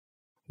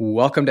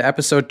Welcome to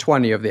episode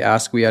 20 of the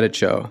Ask We Edit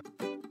show.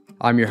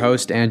 I'm your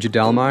host, Andrew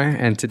Delmar,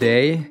 and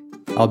today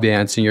I'll be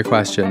answering your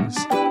questions.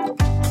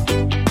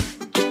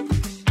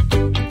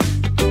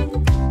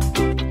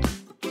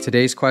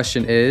 Today's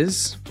question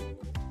is,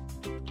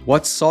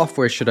 what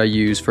software should I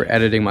use for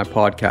editing my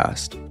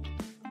podcast?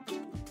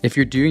 If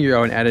you're doing your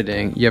own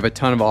editing, you have a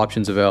ton of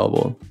options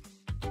available.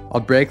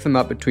 I'll break them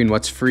up between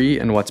what's free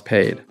and what's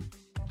paid.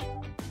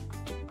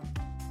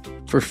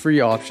 For free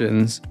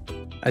options,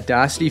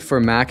 Audacity for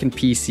Mac and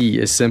PC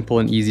is simple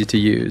and easy to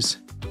use.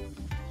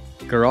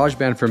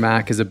 GarageBand for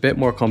Mac is a bit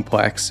more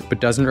complex, but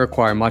doesn't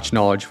require much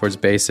knowledge for its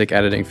basic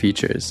editing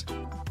features.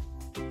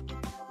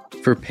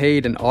 For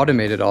paid and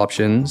automated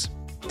options,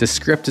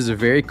 Descript is a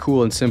very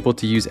cool and simple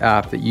to use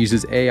app that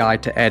uses AI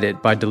to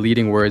edit by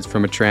deleting words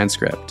from a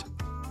transcript.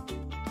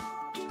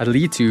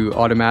 Alitu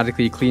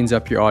automatically cleans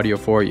up your audio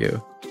for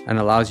you and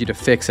allows you to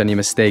fix any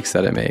mistakes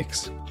that it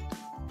makes.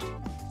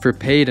 For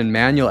paid and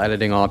manual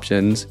editing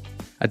options,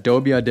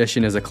 Adobe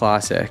Audition is a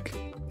classic.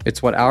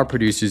 It's what our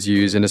producers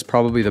use and is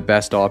probably the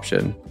best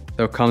option,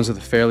 though it comes with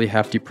a fairly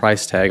hefty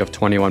price tag of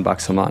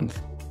 $21 a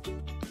month.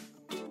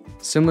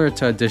 Similar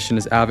to Audition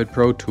is Avid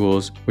Pro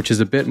Tools, which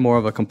is a bit more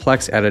of a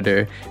complex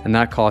editor, and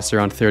that costs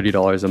around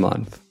 $30 a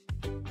month.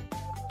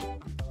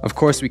 Of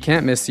course, we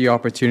can't miss the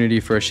opportunity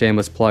for a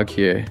shameless plug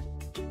here.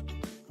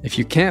 If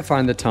you can't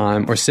find the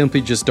time or simply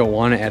just don't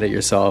want to edit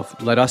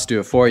yourself, let us do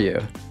it for you.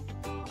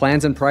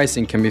 Plans and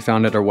pricing can be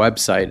found at our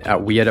website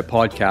at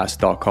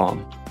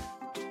weeditpodcast.com.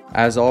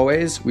 As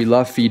always, we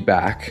love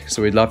feedback,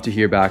 so we'd love to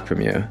hear back from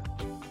you.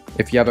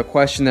 If you have a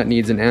question that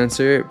needs an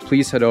answer,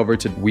 please head over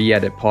to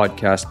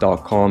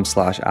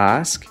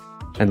weeditpodcast.com/ask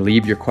and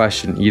leave your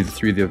question either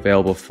through the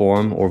available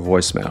form or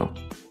voicemail.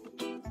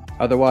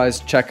 Otherwise,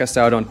 check us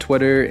out on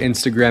Twitter,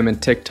 Instagram,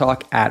 and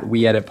TikTok at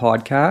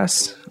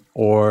weeditpodcast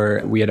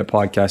or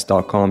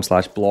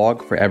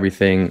weeditpodcast.com/blog for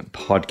everything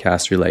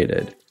podcast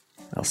related.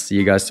 I'll see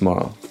you guys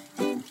tomorrow.